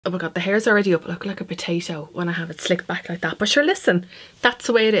Oh my god, the hair's already up. I look like a potato when I have it slicked back like that. But sure, listen, that's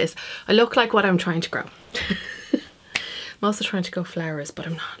the way it is. I look like what I'm trying to grow. I'm also trying to grow flowers, but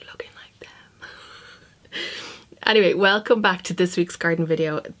I'm not looking like them. Anyway, welcome back to this week's garden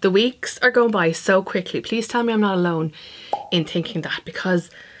video. The weeks are going by so quickly. Please tell me I'm not alone in thinking that, because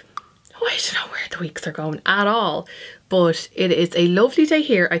I don't know where the weeks are going at all. But it is a lovely day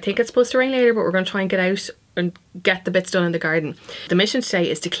here. I think it's supposed to rain later, but we're going to try and get out and get the bits done in the garden. The mission today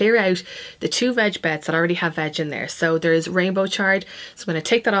is to clear out the 2 veg beds that already have veg in there. So there's rainbow chard, so I'm going to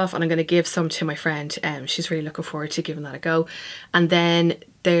take that off and I'm going to give some to my friend. She's really looking forward to giving that a go. And then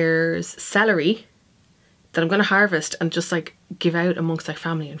there's celery that I'm going to harvest and just like give out amongst like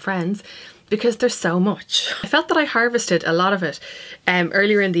family and friends, because there's so much. I felt that I harvested a lot of it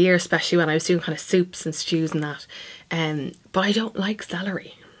earlier in the year, especially when I was doing kind of soups and stews and that, but I don't like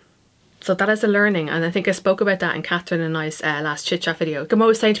celery. So that is a learning, and I think I spoke about that in Catherine and I's last chit chat video. I'm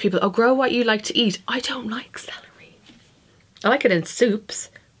always saying to people, oh, grow what you like to eat. I don't like celery. I like it in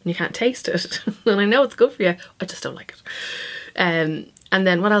soups and you can't taste it. And I know it's good for you, I just don't like it. And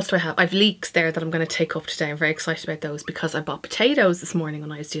then what else do I have? I've leeks there that I'm going to take up today. I'm very excited about those because I bought potatoes this morning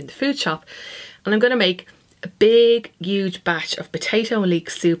when I was doing the food shop, and I'm going to make a big huge batch of potato and leek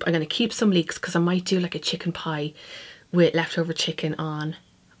soup. I'm going to keep some leeks because I might do like a chicken pie with leftover chicken on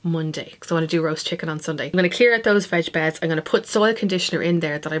Monday, because I want to do roast chicken on Sunday. I'm going to clear out those veg beds. I'm going to put soil conditioner in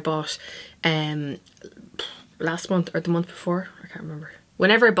there that I bought last month or the month before, I can't remember.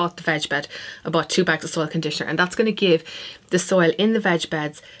 Whenever I bought the veg bed, I bought 2 bags of soil conditioner, and that's going to give the soil in the veg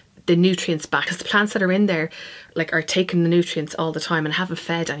beds the nutrients back, because the plants that are in there like are taking the nutrients all the time and haven't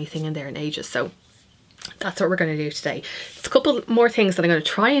fed anything in there in ages. So that's what we're going to do today. There's a couple more things that I'm going to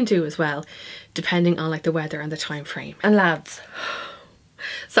try and do as well, depending on like the weather and the time frame. And lads,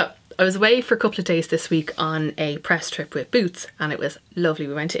 so I was away for a couple of days this week on a press trip with Boots, and it was lovely.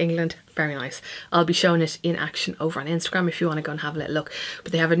 We went to England, very nice. I'll be showing it in action over on Instagram if you want to go and have a little look.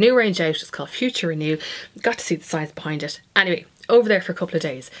 But they have a new range out, it's called Future Renew. Got to see the science behind it. Anyway, over there for a couple of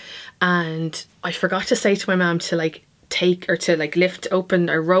days, and I forgot to say to my mum to like take, or to like lift open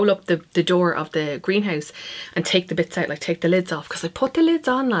or roll up the door of the greenhouse and take the bits out, like take the lids off, because I put the lids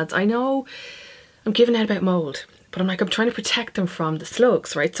on, lads. I know I'm giving out about mould, but I'm like, I'm trying to protect them from the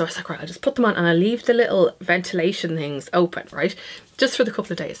slugs, right? So I was like, right, I'll just put them on and I'll leave the little ventilation things open, right? Just for the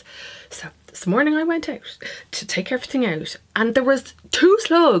couple of days. So this morning I went out to take everything out, and there was 2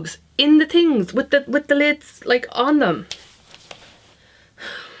 slugs in the things with the lids like on them.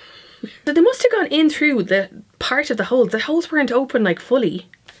 So they must have gone in through the part of the holes. The holes weren't open like fully.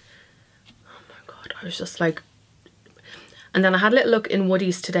 Oh my God, I was just like... And then I had a little look in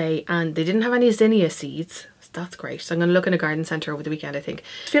Woody's today, and they didn't have any zinnia seeds. So that's great. So I'm going to look in a garden centre over the weekend, I think.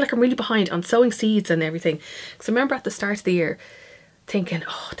 I feel like I'm really behind on sowing seeds and everything. Because I remember at the start of the year thinking,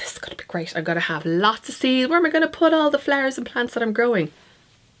 oh, this is going to be great. I've got to have lots of seeds. Where am I going to put all the flowers and plants that I'm growing?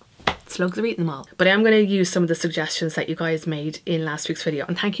 Slugs are eating them all. But I am going to use some of the suggestions that you guys made in last week's video.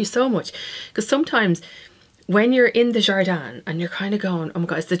 And thank you so much. Because sometimes when you're in the jardin and you're kind of going, oh my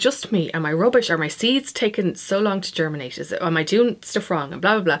God, is it just me? Am I rubbish? Are my seeds taking so long to germinate? Am I doing stuff wrong? And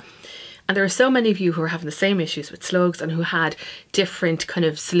blah, blah, blah. And there are so many of you who are having the same issues with slugs and who had different kind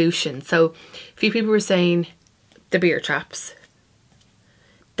of solutions. So a few people were saying the beer traps.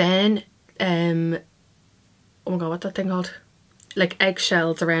 Then, oh my God, what's that thing called? Like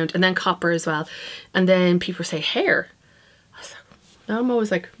eggshells around, and then copper as well. And then people say hair. I was like, now I'm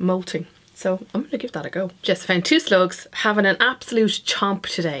always like molting. So I'm going to give that a go. Just found 2 slugs, having an absolute chomp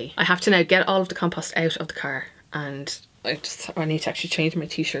today. I have to now get all of the compost out of the car, and I need to actually change my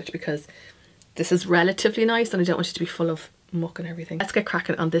t-shirt because this is relatively nice and I don't want it to be full of muck and everything. Let's get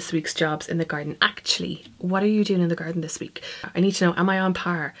cracking on this week's jobs in the garden. Actually, what are you doing in the garden this week? I need to know, am I on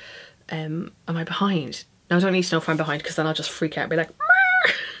par? Am I behind? No, I don't need to know if I'm behind, because then I'll just freak out and be like,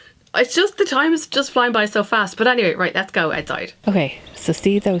 Marr! It's just, the time is just flying by so fast. But anyway, right, let's go outside. Okay, so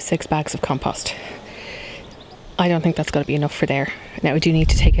see those 6 bags of compost. I don't think that's going to be enough for there. Now I do need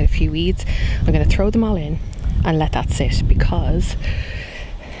to take out a few weeds. I'm going to throw them all in and let that sit, because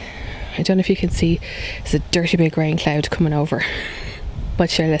I don't know if you can see, there's a dirty big rain cloud coming over. But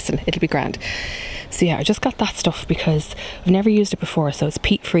sure, listen, it'll be grand. So yeah, I just got that stuff because I've never used it before. So it's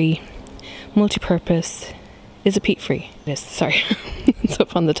peat free, multi-purpose. Is it peat free? It is, sorry. It's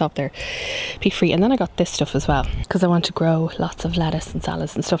up on the top there. Peat free. And then I got this stuff as well, because I want to grow lots of lettuce and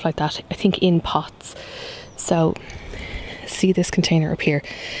salads and stuff like that, I think in pots. So see this container up here,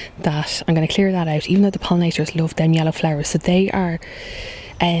 that I'm going to clear that out, even though the pollinators love them yellow flowers. So they are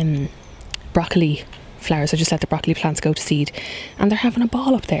broccoli flowers. I just let the broccoli plants go to seed, and they're having a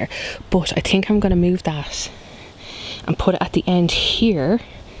ball up there. But I think I'm going to move that and put it at the end here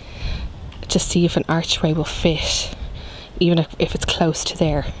to see if an archway will fit, even if it's close to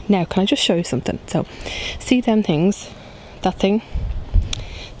there. Now, can I just show you something? So, see them things? That thing?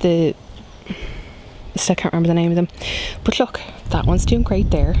 I still can't remember the name of them. But look, that one's doing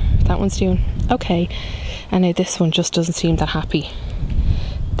great there. That one's doing okay. And now this one just doesn't seem that happy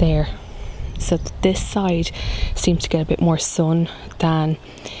there. So this side seems to get a bit more sun than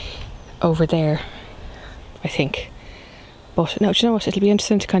over there, I think. But no, do you know what? It'll be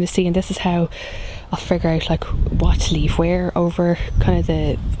interesting to kind of see, and this is how I'll figure out like what to leave where over kind of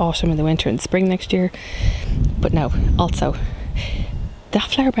the autumn and the winter and spring next year. But no, also that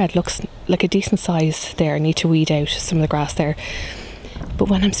flower bed looks like a decent size there. I need to weed out some of the grass there. But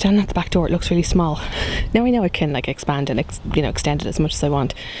when I'm standing at the back door, it looks really small. Now I know I can like expand and extend it as much as I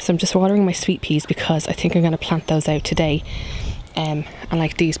want. So I'm just watering my sweet peas because I think I'm going to plant those out today. And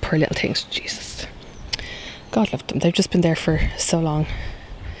like these poor little things, Jesus, God love them. They've just been there for so long.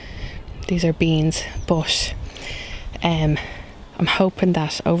 These are beans, but I'm hoping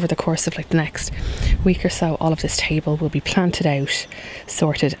that over the course of like the next week or so, all of this table will be planted out,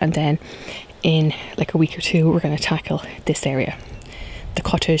 sorted, and then in like a week or two, we're going to tackle this area, the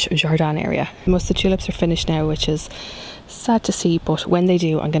cottage jardin area. Most of the tulips are finished now, which is sad to see, but when they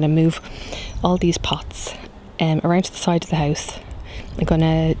do, I'm going to move all these pots around to the side of the house. I'm going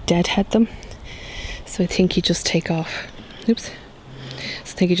to deadhead them. So I think you just take off, oops.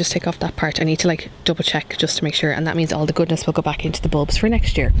 So I think you just take off that part. I need to like double check just to make sure, and that means all the goodness will go back into the bulbs for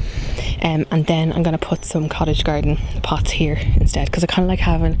next year. And then I'm going to put some cottage garden pots here instead, because I kind of like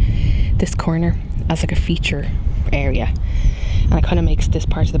having this corner as like a feature area, and it kind of makes this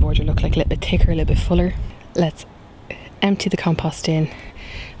part of the border look like a little bit thicker, a little bit fuller. Let's empty the compost in.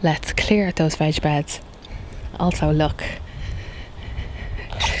 Let's clear out those veg beds. Also look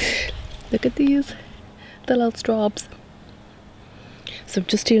at these, the little strawbs. So I'm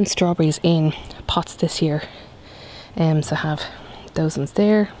just doing strawberries in pots this year. So I have those ones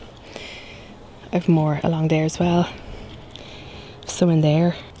there. I have more along there as well. Some in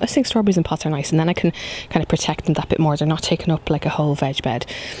there. I just think strawberries in pots are nice, and then I can kind of protect them that bit more. They're not taking up like a whole veg bed.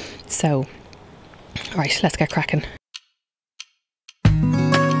 So, alright, let's get cracking.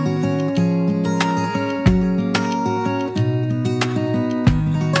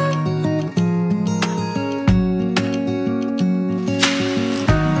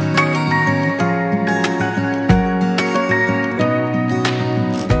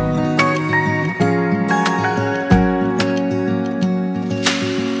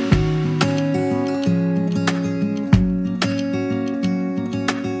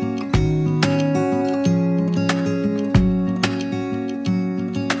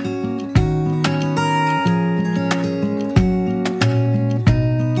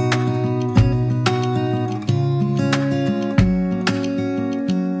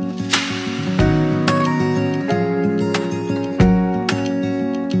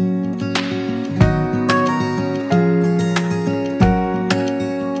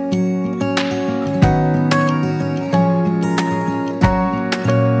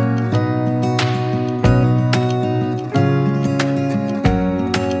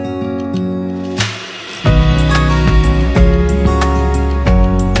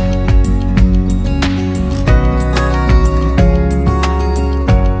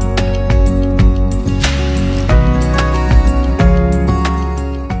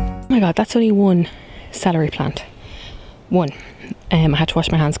 That's only one celery plant. One. I had to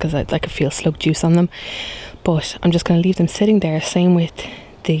wash my hands because I could feel slug juice on them. But I'm just going to leave them sitting there. Same with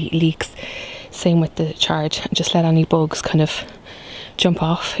the leeks. Same with the chard. And just let any bugs kind of jump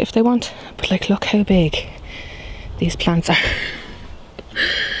off if they want. But like, look how big these plants are.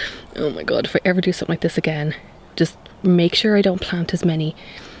 Oh my god, if I ever do something like this again, just make sure I don't plant as many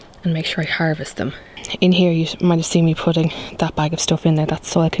and make sure I harvest them. In here you might have seen me putting that bag of stuff in there, that's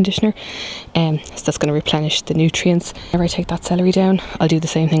soil conditioner, so that's going to replenish the nutrients. Whenever I take that celery down, I'll do the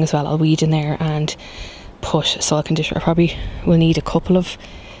same thing as well. I'll weed in there and put soil conditioner. I probably will need a couple of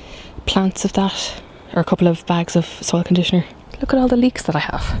plants of that, or a couple of bags of soil conditioner. Look at all the leeks that I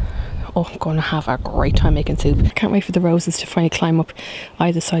have. Oh, I'm going to have a great time making soup. I can't wait for the roses to finally climb up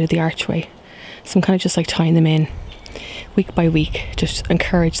either side of the archway. So I'm kind of just like tying them in week by week, just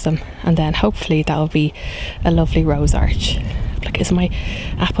encourage them, and then hopefully that'll be a lovely rose arch. Like, is my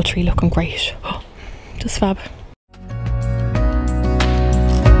apple tree looking great? Oh, just fab.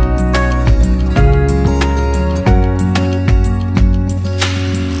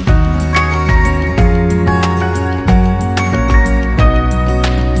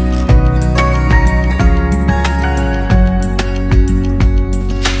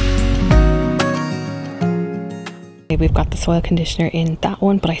 We've got the soil conditioner in that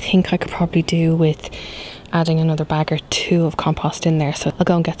one, but I think I could probably do with adding another bag or two of compost in there. So I'll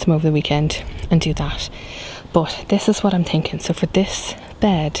go and get some over the weekend and do that. But this is what I'm thinking. So for this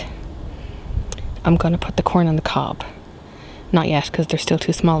bed, I'm going to put the corn on the cob. Not yet, because they're still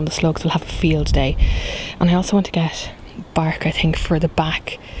too small and the slugs will have a field day. And I also want to get bark, I think, for the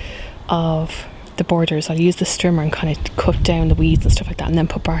back of the borders. I'll use the strimmer and kind of cut down the weeds and stuff like that, and then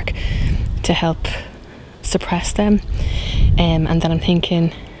put bark to help suppress them. And then I'm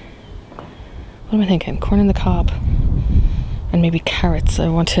thinking, what am I thinking? Corn on the cob and maybe carrots. I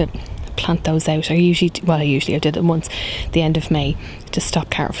want to plant those out. I did it once the end of May to stop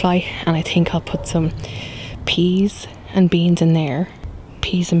carrot fly, and I think I'll put some peas and beans in there,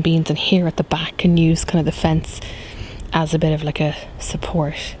 peas and beans in here at the back, and use kind of the fence as a bit of like a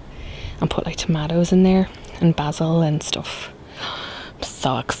support, and put like tomatoes in there and basil and stuff. I'm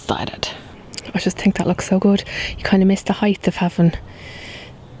so excited. I just think that looks so good. You kind of miss the height of having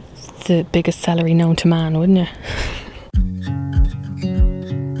the biggest celery known to man, wouldn't you?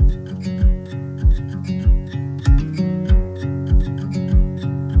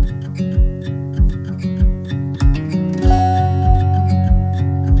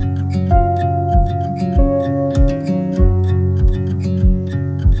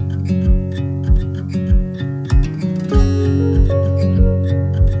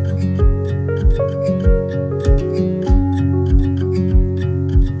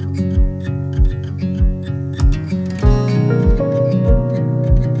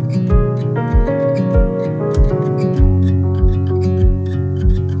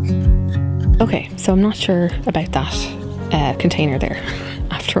 Okay, so I'm not sure about that container there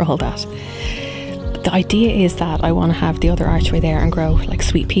after all that. But the idea is that I want to have the other archway there and grow like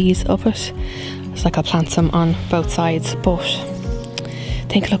sweet peas up it. It's like I'll plant some on both sides, but I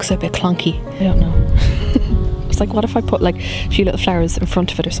think it looks a bit clunky. I don't know. It's like, what if I put like a few little flowers in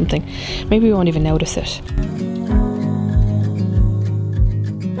front of it or something? Maybe we won't even notice it.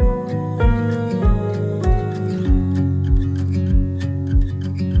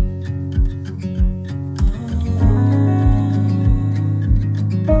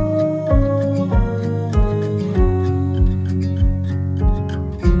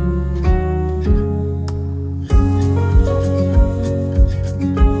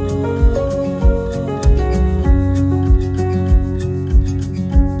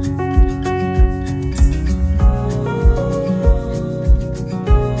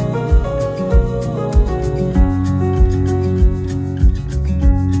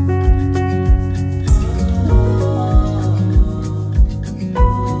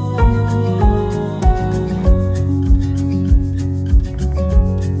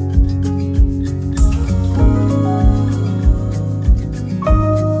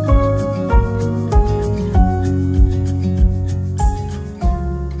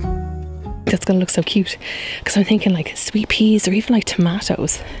 That's gonna look so cute, because I'm thinking like sweet peas or even like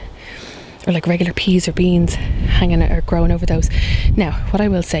tomatoes or like regular peas or beans hanging or growing over those. Now what I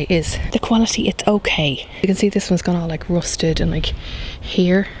will say is the quality, it's okay. You can see this one's gone all like rusted and like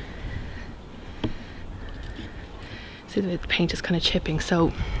here, see the paint is kind of chipping.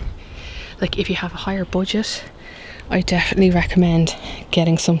 So like if you have a higher budget, I definitely recommend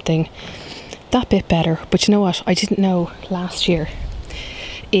getting something that bit better. But you know what, I didn't know last year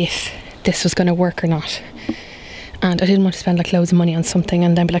if this was going to work or not, and I didn't want to spend like loads of money on something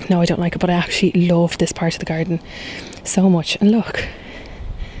and then be like, no, I don't like it. But I actually love this part of the garden so much, and look,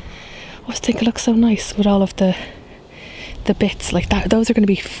 I just think it looks so nice with all of the bits like that. Those are going to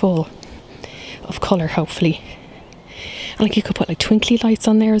be full of colour hopefully, and like you could put like twinkly lights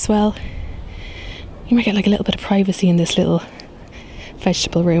on there as well. You might get like a little bit of privacy in this little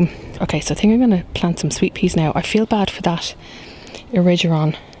vegetable room. Okay, so I think I'm going to plant some sweet peas now. I feel bad for that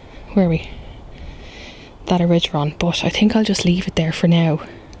erigeron. Where are we? That erigeron, but I think I'll just leave it there for now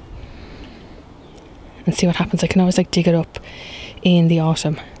and see what happens. I can always like dig it up in the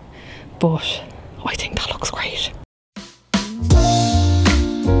autumn, but I think that looks great.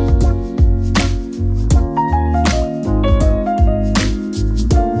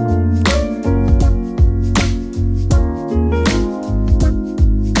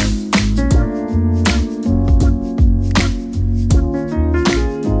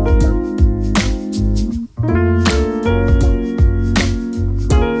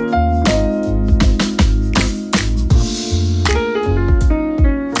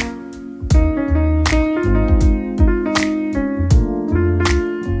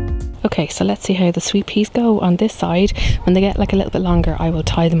 Okay, so let's see how the sweet peas go on this side. When they get like a little bit longer, I will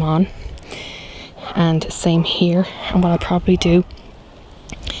tie them on, and same here. And what I'll probably do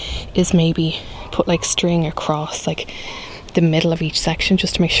is maybe put like string across, like the middle of each section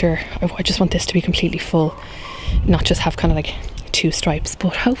just to make sure. I just want this to be completely full, not just have kind of like 2 stripes,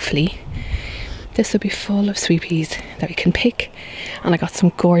 but hopefully this will be full of sweet peas that we can pick. And I got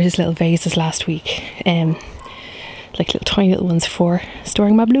some gorgeous little vases last week, like little tiny little ones for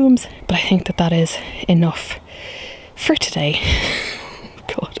storing my blooms, but I think that that is enough for today.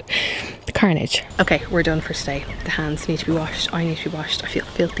 God, the carnage. Okay, we're done for today. The hands need to be washed, I need to be washed. I feel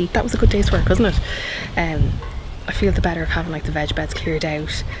filthy. That was a good day's work, wasn't it? I feel the better of having like the veg beds cleared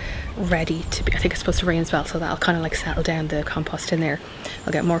out, ready to be. I think it's supposed to rain as well, so that'll kind of like settle down the compost in there.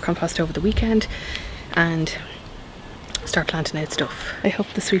 I'll get more compost over the weekend and start planting out stuff. I hope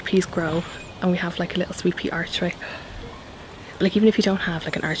the sweet peas grow and we have like a little sweet pea archway. Like even if you don't have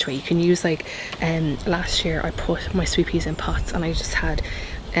like an archway, you can use like last year I put my sweet peas in pots and I just had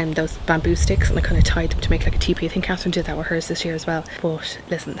those bamboo sticks and I kind of tied them to make like a teepee. I think Catherine did that with hers this year as well. But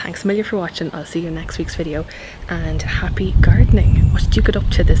listen, thanks a million for watching. I'll see you in next week's video and happy gardening. What did you get up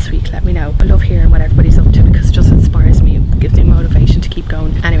to this week? Let me know. I love hearing what everybody's up to because it just inspires me, it gives me motivation to keep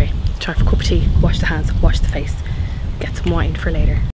going. Anyway, try for a cup of tea, wash the hands, wash the face, get some wine for later.